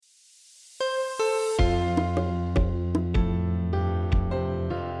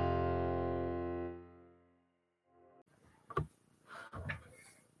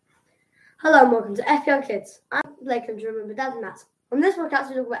Hello and welcome to FPL Kids. I'm Blake and Drew with Dad and Matt. On this podcast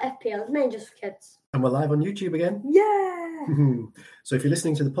we talk about FPL, it's mainly just for kids. And we're live on YouTube again. Yeah! So if you're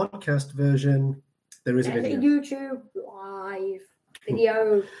listening to the podcast version, there is a video. YouTube live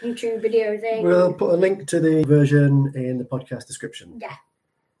video, YouTube video thing. We'll put a link to the version in the podcast description. Yeah.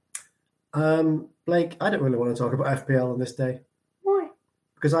 Blake, I don't really want to talk about FPL on this day. Why?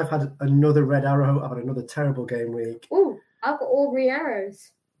 Because I've had another red arrow. I've had another terrible game week. Oh, I've got all green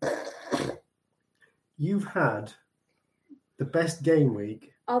arrows. You've had the best game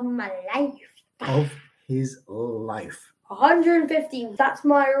week Of my life. of his life. 115, that's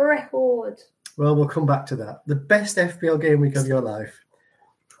my record. Well, we'll come back to that. The best FPL game week of your life.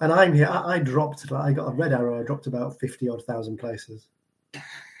 And I'm here. I dropped, I got a red arrow. I dropped about 50-odd thousand places.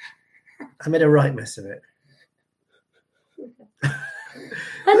 I made a right mess of it. I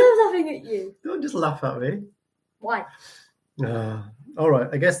love laughing at you. Don't just laugh at me. Why? All right.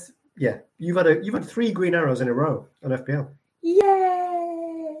 I guess, yeah. You've had 3 green arrows in a row on FPL.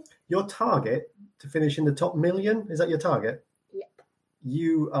 Yay! Your target to finish in the top million, is that your target? Yep.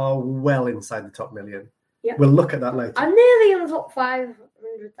 You are well inside the top million. Yep. We'll look at that later. I'm nearly in the top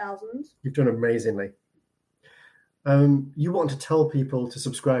 500,000. You've done amazingly. You want to tell people to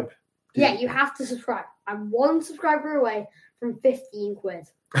subscribe. Yeah, you have to subscribe. I'm 1 subscriber away from 15 quid.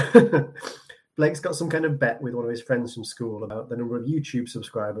 Blake's got some kind of bet with one of his friends from school about the number of YouTube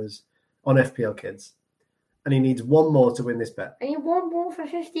subscribers on FPL Kids. And he needs 1 more to win this bet. I need 1 more for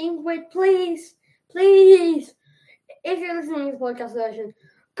 15 quid, please. Please. If you're listening to the podcast version,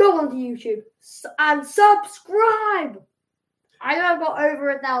 go onto YouTube and subscribe. I know I've got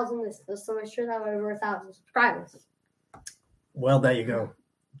over 1,000 listeners, so I should have over 1,000 subscribers. Well, there you go.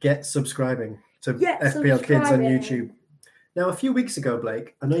 Get subscribing to FPL Kids on YouTube. Now, a few weeks ago,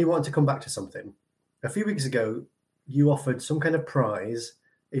 Blake, I know you wanted to come back to something. A few weeks ago, you offered some kind of prize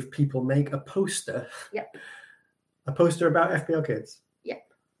if people make a poster. Yep. A poster about FPL Kids. Yep.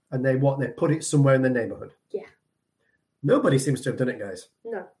 And they put it somewhere in the neighborhood. Yeah. Nobody seems to have done it, guys.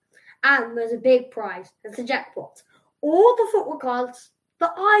 No. And there's a big prize. It's a jackpot. All the football cards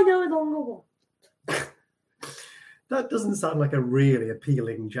that I no longer want. That doesn't sound like a really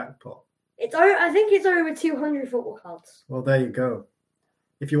appealing jackpot. I think it's over 200 football cards. Well, there you go.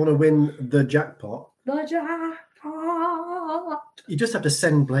 If you want to win the jackpot, you just have to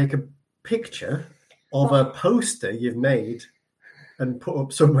send Blake a picture of a poster you've made and put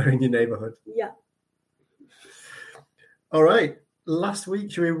up somewhere in your neighborhood. Yeah. All right. Last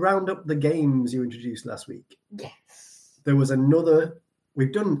week, should we round up the games you introduced last week? Yes. There was another. We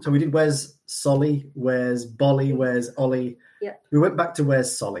did Where's Solly, Where's Bolly, Where's Ollie. Yep. We went back to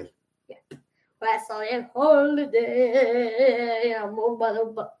Where's Solly. Yep. Where's Solly on holiday?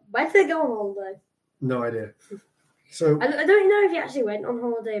 Where did they go on holiday? No idea. So I don't know if he actually went on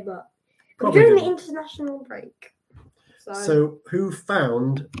holiday, but we're probably doing the didn't. international break. So who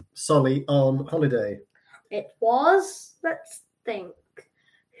found Solly on holiday? It was, let's think,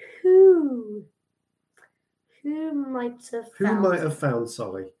 who might have found Who might have found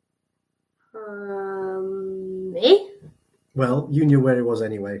Solly? Me? Well, you knew where he was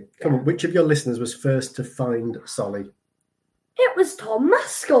anyway. Come on, which of your listeners was first to find Solly? It was Tom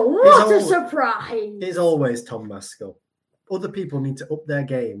Maskell. What a surprise! It's always Tom Maskell. Other people need to up their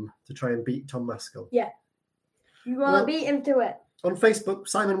game to try and beat Tom Maskell. Yeah. You want to beat him to it. On Facebook,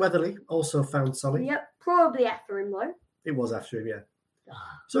 Simon Weatherly also found Solly. Yep, probably after him though. It was after him, yeah.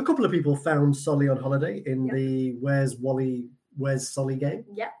 So a couple of people found Solly on holiday in the Where's Solly game.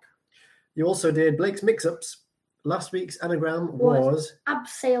 Yep. You also did Blake's Mix-Ups. Last week's anagram was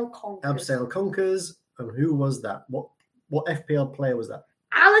Abseil Conkers. Abseil Conkers. And who was that? What FPL player was that?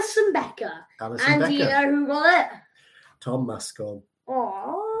 Alison Becker. Alison And Becker. do you know who got it? Tom Maskell.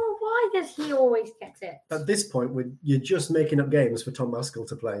 Oh, why does he always get it? At this point, you're just making up games for Tom Maskell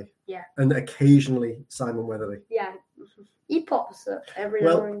to play. Yeah. And occasionally Simon Weatherly. Yeah. He pops up every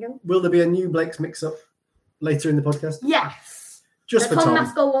now and again. Will there be a new Blake's Mix-Up later in the podcast? Yes. Just for Tom Tom.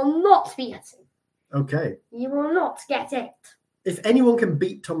 Maskell will not be getting. Okay. You will not get it. If anyone can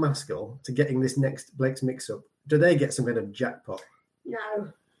beat Tom Maskell to getting this next Blake's Mix-Up, do they get some kind of jackpot?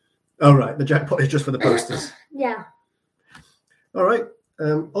 No. Oh, right. The jackpot is just for the posters. Yeah. All right.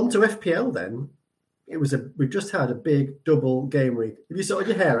 On to FPL then. We've just had a big double game week. Have you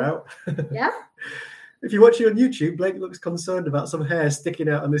sorted your hair out? Yeah. If you're watching on YouTube, Blake looks concerned about some hair sticking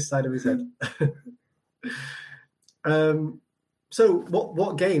out on this side of his head. So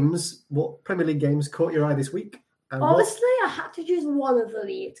what Premier League games caught your eye this week? And Honestly, I had to choose one of the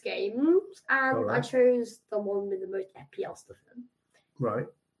Leeds games, and right. I chose the one with the most FPL stuff in. Right.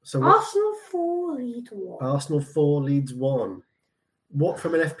 So Arsenal 4, Leeds 1. Arsenal 4, Leeds 1. What,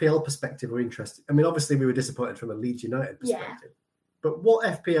 from an FPL perspective, we're interested? I mean, obviously, we were disappointed from a Leeds United perspective. But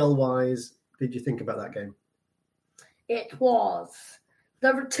what FPL-wise did you think about that game? It was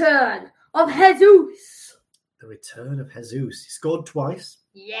the return of Jesus. The return of Jesus. He scored twice.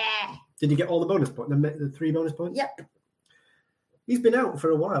 Yeah. Did he get all the bonus points? The 3 bonus points? Yep. He's been out for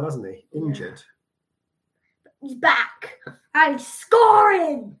a while, hasn't he? Injured. He's back. And he's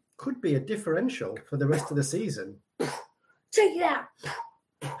scoring. Could be a differential for the rest of the season. Check it out.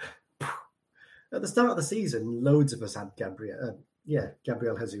 At the start of the season, loads of us had Gabriel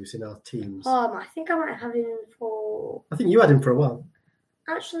Jesus in our teams. I think I might have him for... I think you had him for a while.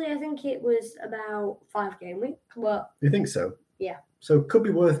 Actually, I think it was about 5 game week. But You think so? Yeah. So it could be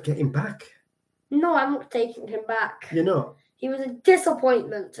worth getting back. No, I'm not taking him back. You're not? He was a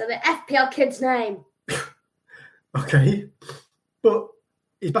disappointment to the FPL kid's name. Okay. But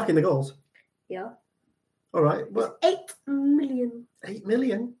he's back in the goals. Yeah. All right. Well, 8 million. 8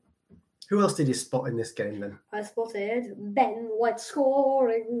 million? Who else did you spot in this game then? I spotted Ben White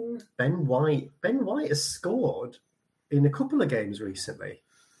scoring. Ben White. Ben White has scored in a couple of games recently.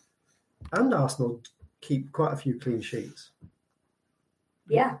 And Arsenal keep quite a few clean sheets.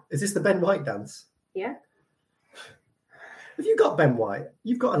 Yeah. Is this the Ben White dance? Yeah. Have you got Ben White?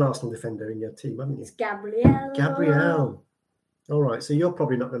 You've got an Arsenal defender in your team, haven't you? It's Gabriel. Gabriel. All right, so you're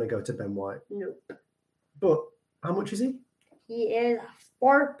probably not going to go to Ben White. Nope. But how much is he? He is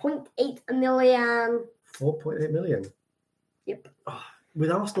 4.8 million. 4.8 million. Yep. Oh,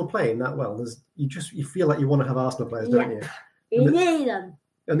 with Arsenal playing that well, you feel like you want to have Arsenal players, don't you? You need them.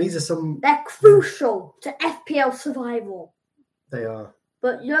 And these are some... They're crucial to FPL survival. They are.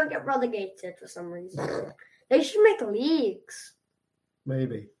 But you don't get relegated for some reason. They should make leagues.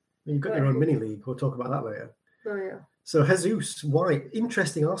 Maybe. You've got your own mini league. We'll talk about that later. Oh, yeah. So Jesus, White,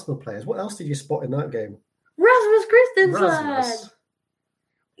 interesting Arsenal players. What else did you spot in that game? Rasmus Christensen. Rasmus.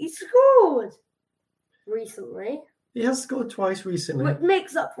 He scored recently. He has scored twice recently. Which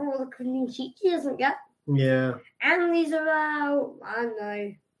makes up for all the clean sheets he doesn't get. Yeah. And he's about,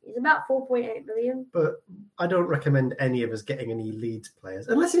 4.8 million. But I don't recommend any of us getting any Leeds players.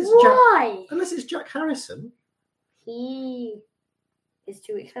 Unless it's Jack Harrison. He is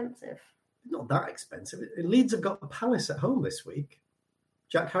too expensive. Not that expensive. Leeds have got Palace at home this week.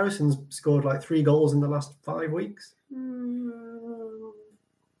 Jack Harrison's scored like 3 goals in the last 5 weeks.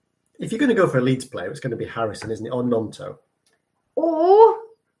 If you're going to go for a Leeds player, it's going to be Harrison, isn't it? Or Nonto. Or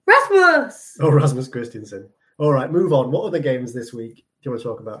Rasmus. Or Rasmus Christensen. All right, move on. What other games this week do you want to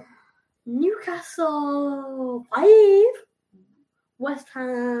talk about? Newcastle 5. West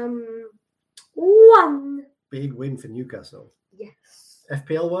Ham 1. Big win for Newcastle. Yes.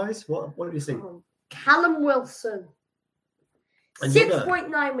 FPL-wise, what have you seen? Callum Wilson.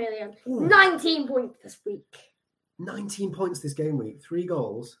 6.9 million. Ooh. 19 points this week. 19 points this game week. 3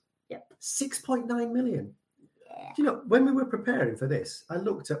 goals. Yep. 6.9 million. Yeah. Do you know, when we were preparing for this, I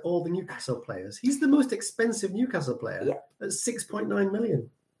looked at all the Newcastle players. He's the most expensive Newcastle player at 6.9 million.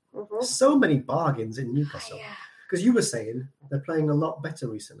 Mm-hmm. So many bargains in Newcastle. Because you were saying they're playing a lot better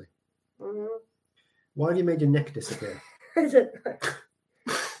recently. Mm-hmm. Why have you made your neck disappear? I don't know.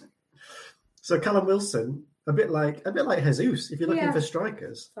 So Callum Wilson, a bit like Jesus, if you're looking for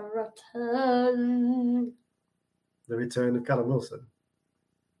strikers. The return of Callum Wilson.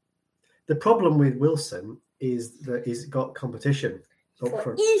 The problem with Wilson is that he's got competition up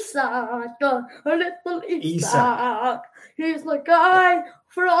front. Isak, a little Isak. He's the guy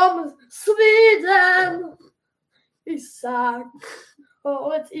from Sweden. Isak.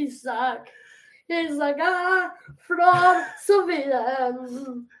 Oh, it's Isak. He's the guy from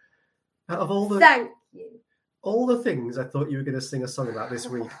Sweden. Out of Thank you. All the things I thought you were going to sing a song about this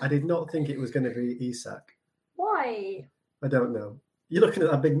week, I did not think it was going to be Isak. Why? I don't know. You're looking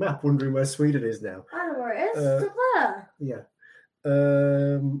at that big map, wondering where Sweden is now. I know where it is. It's up there. Yeah.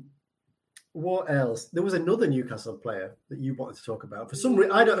 What else? There was another Newcastle player that you wanted to talk about. For some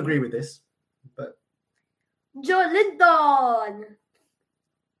reason, I don't agree with this, but Joe Linton.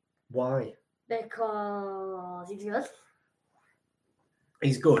 Why? Because he's good.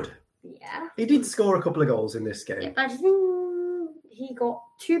 He's good. Yeah. He did score a couple of goals in this game. Yeah, I think he got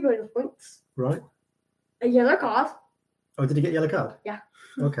 2 bonus points. Right. A yellow card. Oh, did he get a yellow card? Yeah.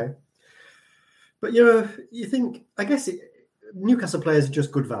 Okay. But you think, I guess Newcastle players are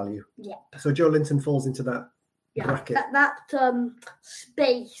just good value. Yeah. So Joe Linton falls into that bracket. That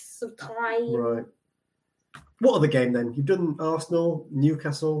space of time. Right. What other game then? You've done Arsenal,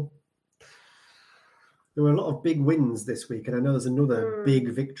 Newcastle. There were a lot of big wins this week, and I know there's another big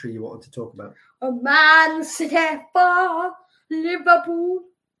victory you wanted to talk about. A Man City for Liverpool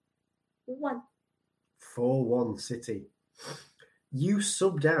 1. 4-1 City. you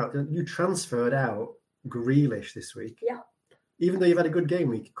transferred out Grealish this week. Yeah. Even though you've had a good game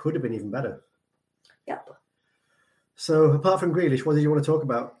week, it could have been even better. Yep. So, apart from Grealish, what did you want to talk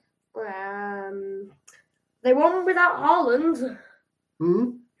about? They won without Haaland. Mm-hmm.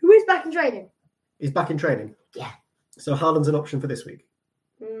 Who is back in training? He's back in training? Yeah. So, Haaland's an option for this week?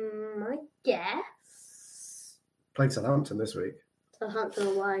 I guess. Playing Southampton this week. Southampton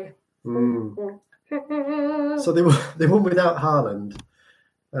away. So, they won without Haaland.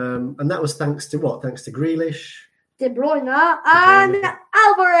 And that was thanks to what? Thanks to Grealish, De Bruyne and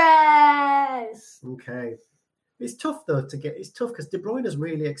Alvarez. Okay. It's tough though it's tough because De Bruyne is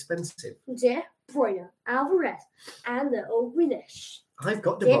really expensive. De Bruyne, Alvarez, and little Grealish. I've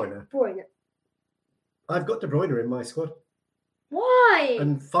got De Bruyne. Bruyne. I've got De Bruyne in my squad. Why?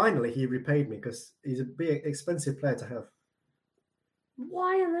 And finally he repaid me because he's a big expensive player to have.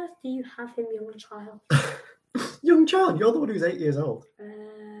 Why on earth do you have him, young child? Young child, you're the one who's 8 years old.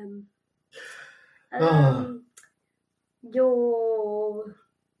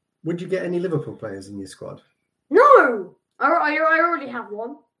 Would you get any Liverpool players in your squad? No! I already have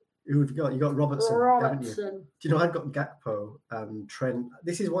one. Who have you got? You got Robertson, haven't you? Do you know I've got Gakpo and Trent?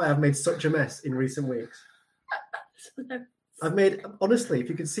 This is why I've made such a mess in recent weeks. I've made, honestly, if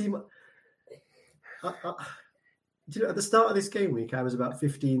you could see do you know, at the start of this game week, I was about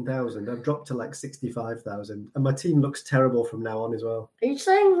 15,000. I've dropped to like 65,000. And my team looks terrible from now on as well. Are you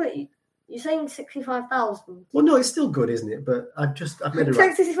saying that you're saying 65,000? Well, no, it's still good, isn't it? But I've made it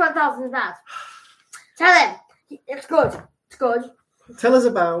right. 65,000 is bad. Tell him. It's good. It's good. Tell us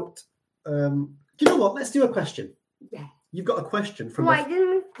about, do you know what? Let's do a question. Yeah. You've got a question from... Why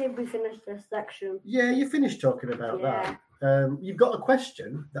did we finish this section? Yeah, you finished talking about that. You've got a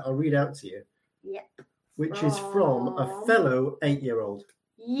question that I'll read out to you. Yep. Which is from a fellow 8-year-old.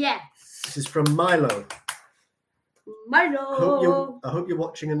 Yes. This is from Milo. Milo. I hope you're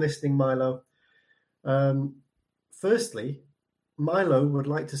watching and listening, Milo. Firstly, Milo would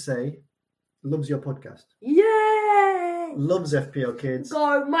like to say, loves your podcast. Yay! Loves FPL Kids.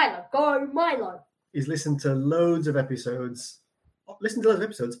 Go Milo. Go Milo. He's listened to loads of episodes.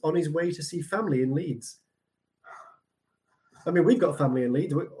 On his way to see family in Leeds. I mean, we've got family in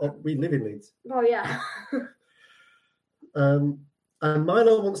Leeds. We live in Leeds. Oh, yeah. And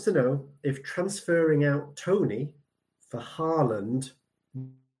Milo wants to know if transferring out Tony for Haaland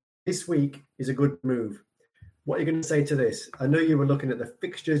this week is a good move. What are you going to say to this? I know you were looking at the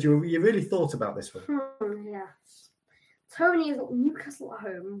fixtures. You really thought about this one. Yes. Tony's got Newcastle at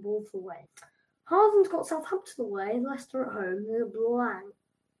home and Wolves away. Haaland's got Southampton away, Leicester at home. They're blank.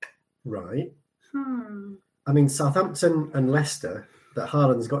 Right. I mean, Southampton and Leicester that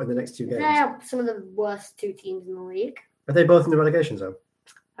Haaland's got in the next two games. They're some of the worst two teams in the league. Are they both in the relegation zone?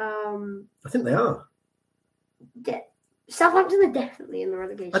 I think they are. Yeah, Southampton are definitely in the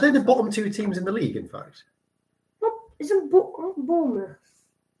relegation. Are they the bottom two teams in the league, in fact? Isn't Bournemouth?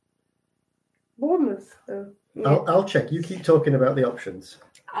 Bournemouth. Yeah. I'll check. You keep talking about the options.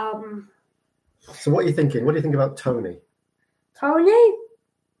 So what are you thinking? What do you think about Tony? Tony?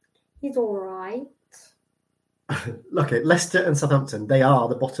 He's all right. Look at Leicester and Southampton. They are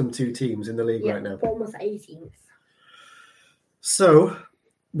the bottom two teams in the league right now. Bournemouth 18th. So,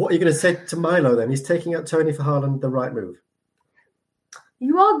 what are you going to say to Milo then? Is taking out Tony for Haaland the right move?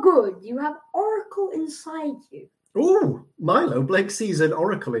 You are good. You have Oracle inside you. Ooh, Milo. Blake sees an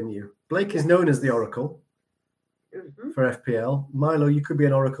Oracle in you. Blake is known as the Oracle for FPL. Milo, you could be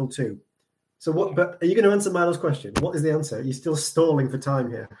an Oracle too. So what? Yeah. But are you going to answer Milo's question? What is the answer? You're still stalling for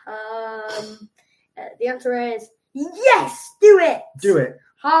time here. The answer is yes. Do it. Do it.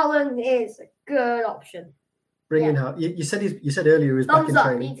 Haaland is a good option. Bring in Haaland. You said earlier he was back in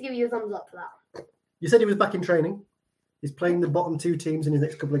training. I need to give you a thumbs up for that. You said he was back in training. He's playing the bottom two teams in his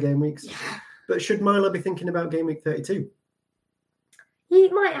next couple of game weeks. Yeah. But should Milo be thinking about game week 32? He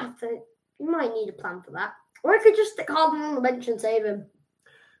might have to. He might need a plan for that. Or he could just stick Haaland on the bench and save him.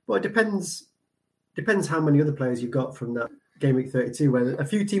 Well, it depends how many other players you've got from that game week 32, where a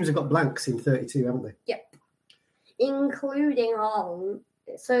few teams have got blanks in 32, haven't they? Yep. Including Haaland.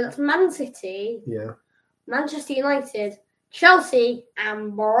 So that's Man City. Yeah. Manchester United, Chelsea,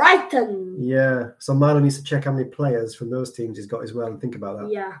 and Brighton. Yeah. So Milo needs to check how many players from those teams he's got as well and think about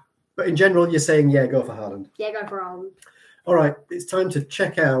that. Yeah. But in general, you're saying, yeah, go for Haaland. Yeah, go for Haaland. All right. It's time to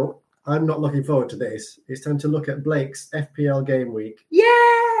check out. I'm not looking forward to this. It's time to look at Blake's FPL game week.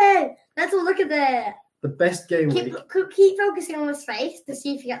 Yay! Let's all look at it. The best game week. Keep focusing on his face to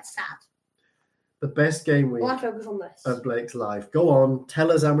see if he gets sad. The best game week focus on this. of Blake's life. Go on.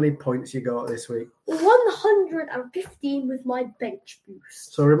 Tell us how many points you got this week. 115 with my bench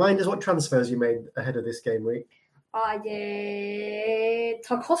boost. So remind us what transfers you made ahead of this game week. I did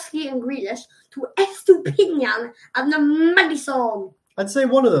Tarkowski and Grealish to Estupinian and the Madison. I'd say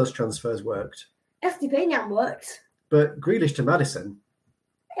one of those transfers worked. Estupinian worked. But Grealish to Madison.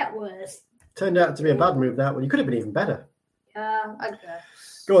 It was. Turned out to be a bad move, that one. You could have been even better. I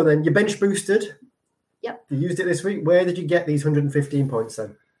guess. Go on then. You bench boosted. Yep. You used it this week. Where did you get these 115 points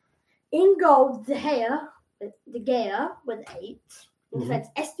then? In goal, De Gea with 8. In defence,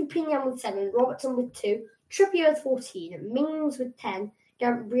 Estupinian with 7. Robertson with 2. Trippier with 14. Mings with 10.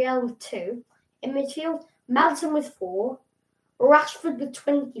 Gabriel with 2. In midfield, Madison with 4. Rashford with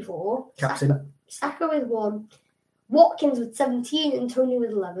 24. Captain. Saka with 1. Watkins with 17 and Tony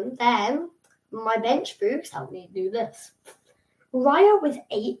with 11. Then, my bench boost, help me do this. Raya with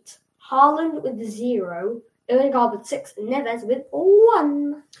 8. Haaland with 0. Odegaard with 6. And Neves with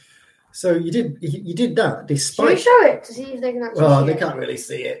 1. So you did that despite... Should we show it to see if they can actually see they it? can't really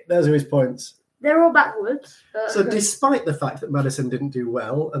see it. Those are his points. They're all backwards. So despite the fact that Madison didn't do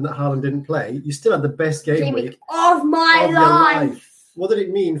well and that Haaland didn't play, you still had the best game week of my your life. What did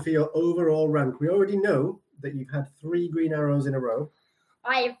it mean for your overall rank? We already know that you've had 3 green arrows in a row.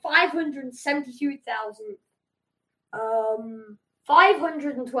 I have 572,000.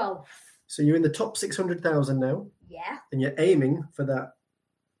 512. So you're in the top 600,000 now. Yeah. And you're aiming for that.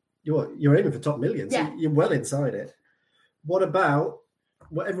 You're aiming for top millions. Yeah. So you're well inside it. What about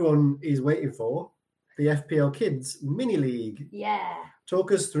what everyone is waiting for? The FPL Kids Mini League. Yeah.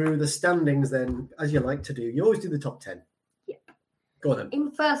 Talk us through the standings then, as you like to do. You always do the top 10. Yep. Go on then.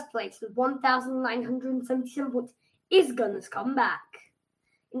 In first place with 1,977 points is Gunners Come Back.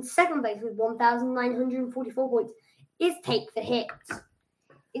 In second place with 1,944 points is Take the Hit.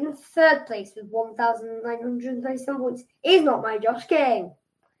 In third place with 1,937 points is Not My Josh King.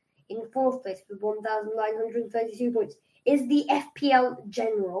 In fourth place with 1,932 points is the FPL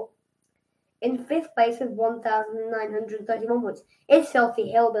General. In fifth place with 1,931 points is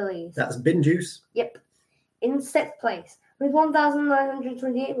Filthy Hillbillies. That's Bin Juice. Yep. In sixth place with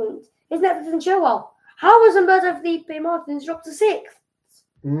 1,928 points is Netflix and Chilwell. How was Umberto Felipe Martins dropped to sixth?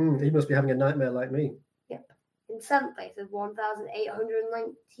 He must be having a nightmare like me. Yep. In seventh place with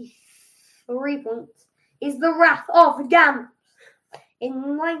 1,893 points is the Wrath of Gam.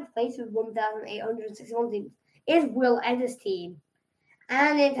 In ninth place with 1,861 teams is Will Edder's team.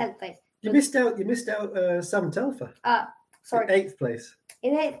 And in 10th place. You missed out Sam Telfer. Sorry. In 8th place.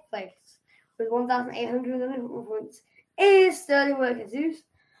 In 8th place with 1,811 points is Sterling Worker-Zeus.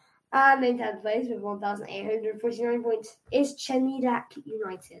 And in 10th place with 1,849 points is Chenidak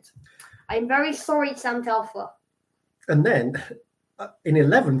United. I'm very sorry, Sam Telfer. And then in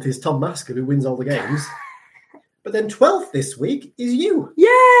 11th is Tom Masker, who wins all the games. But then 12th this week is you.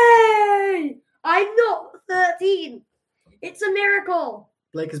 Yay! I'm not 13. It's a miracle.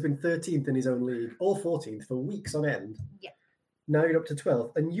 Blake has been 13th in his own league, or 14th for weeks on end. Yeah. Now you're up to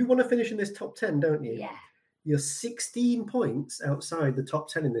 12th. And you want to finish in this top 10, don't you? Yeah. You're 16 points outside the top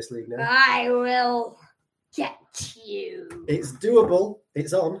 10 in this league now. I will get you. It's doable.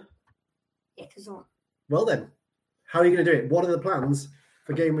 It's on. It is on. Well then, how are you going to do it? What are the plans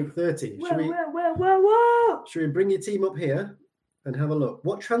for game week 30? Should we bring your team up here and have a look?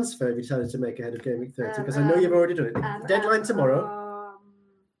 What transfer have you decided to make ahead of game week 30? Because I know you've already done it. Deadline tomorrow.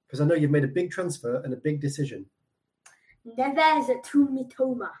 Because I know you've made a big transfer and a big decision. Neves to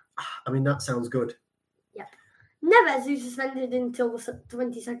Mitoma. I mean, that sounds good. Yep. Neves is suspended until the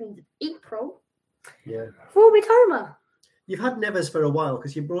 22nd of April. Yeah. For Mitoma. You've had Neves for a while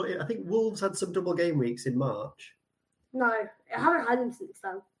because you brought in, I think Wolves had some double game weeks in March. No, I haven't had him since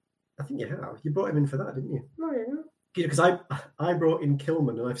then. I think you have. You brought him in for that, didn't you? No, I didn't. Because I brought in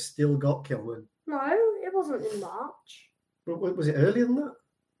Kilman and I've still got Kilman. No, it wasn't in March. Was it earlier than that?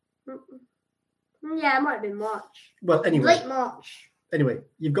 Yeah, it might have been March. Well, anyway. Late March. Anyway,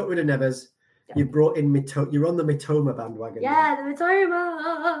 you've got rid of Neves. Yeah. You brought in Mitoma. You're on the Mitoma bandwagon. Yeah, the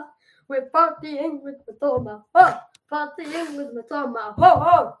Mitoma. We're partying with Mitoma. Oh, partying with Mitoma. Ho,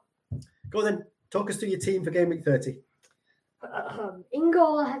 ho. Go on then. Talk us through your team for game week 30. In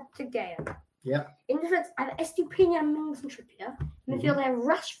goal, I have De Gea. Yeah. In defence, I have Estupinian, Mings and Trippier. In midfield, I have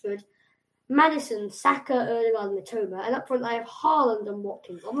Rashford, Madison, Saka, Odegaard and Mitoma. And up front, I have Haaland and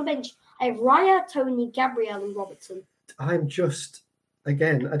Watkins. On the bench, I have Raya, Tony, Gabriel and Robertson. I'm just,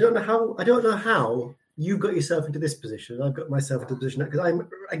 again, I don't know how you got yourself into this position. I've got myself into a position because I'm,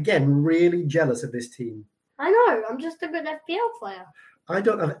 again, really jealous of this team. I know. I'm just a good FPL player. I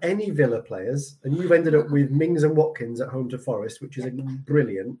don't have any Villa players, and you've ended up with Mings and Watkins at home to Forest, which is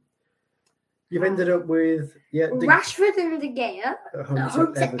brilliant. You've ended up with Rashford and De Gea at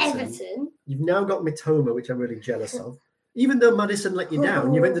home to Everton. You've now got Mitoma, which I'm really jealous of. Even though Maddison let you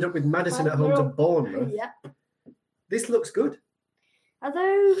down, you've ended up with Maddison at home to Bournemouth. Yep. This looks good.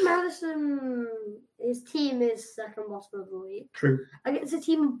 Although Madison, his team is second bottom of the league. True. Against a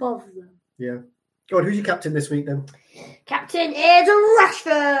team above them. Yeah. Go on, who's your captain this week then? Captain is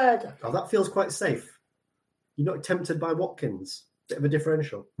Rashford. Oh, that feels quite safe. You're not tempted by Watkins. Bit of a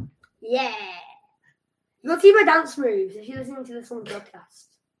differential. Yeah. You'll see my dance moves if you're listening to this on the podcast.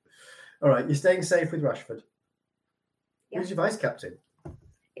 All right, you're staying safe with Rashford. Yeah. Who's your vice captain?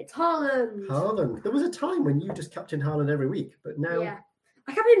 It's Haaland. Haaland. There was a time when you just captained Haaland every week, but now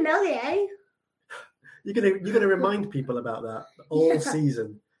I captained Melier. you're gonna remind people about that all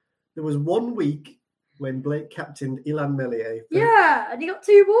season. There was 1 week when Blake captained Illan Melier. And he got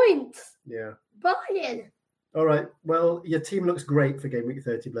 2 points. Yeah. Bargain. All right. Well, your team looks great for game week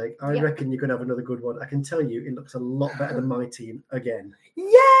 30, Blake. I reckon you're going to have another good one. I can tell you it looks a lot better than my team again.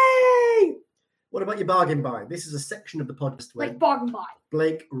 Yay! What about your bargain buy? This is a section of the podcast where bargain buy.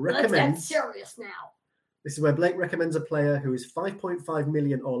 Blake recommends... Let's get serious now. This is where Blake recommends a player who is 5.5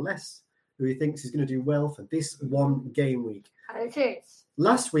 million or less, who he thinks is going to do well for this one game week. And it is.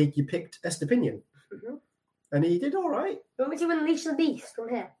 Last week, you picked Estepinian. Mm-hmm. And he did all right. You want me to unleash the beast from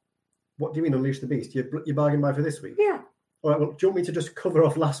here? What do you mean unleash the beast? Your bargain buy for this week? Yeah. All right, well, do you want me to just cover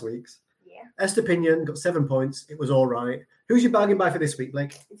off last week's? Yeah. Estepinian got 7 points. It was all right. Who's your bargain buy for this week,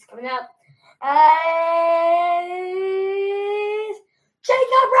 Blake? It's coming up.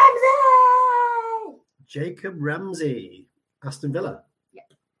 Jacob Ramsey! Jacob Ramsey. Aston Villa.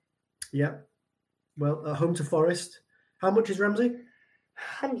 Yep. Yeah. Well, at home to Forest. How much is Ramsey?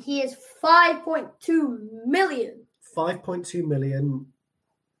 And he is 5.2 million. 5.2 million.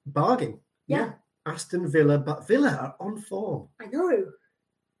 Bargain. Yeah. Aston Villa, but Villa are on form. I know.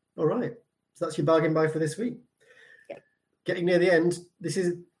 All right. So that's your bargain buy for this week. Yeah. Getting near the end. This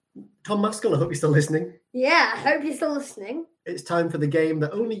is Tom Maskell. I hope you're still listening. Yeah, I hope you're still listening. It's time for the game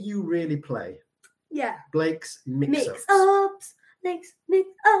that only you really play. Yeah. Blake's mix-ups.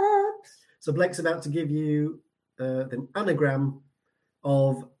 Mix-ups. So Blake's about to give you an anagram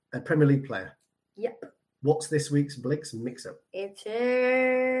of a Premier League player. Yep. What's this week's Blake's mix-up? It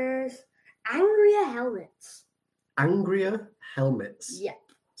is Angrier Helmets. Angrier Helmets. Yep.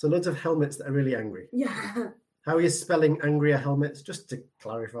 So loads of helmets that are really angry. Yeah. How are you spelling Angrier Helmets? Just to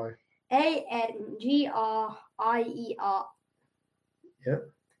clarify. Angrier. Yeah.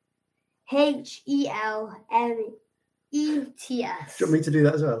 Helmets. Do you want me to do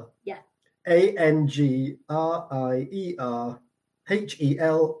that as well? Yeah.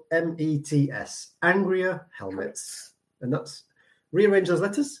 ANGRIERHELMETS. Angrier Helmets. And that's rearrange those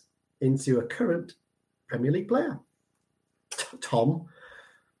letters into a current Premier League player. Tom.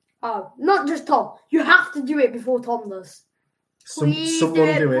 Oh, not just Tom. You have to do it before Tom does. Someone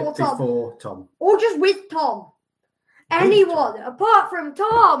do it before Tom. Or just with Tom. Anyone apart from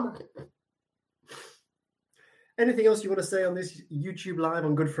Tom. Anything else you want to say on this YouTube Live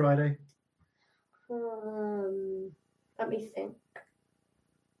on Good Friday? Let me think.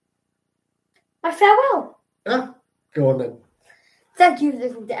 My farewell. Go on then. Thank you for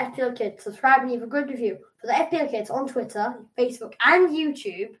listening to FPL Kids. Subscribe and leave a good review for the FPL Kids on Twitter, Facebook, and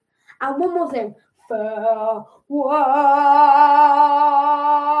YouTube. And one more thing. Farewell.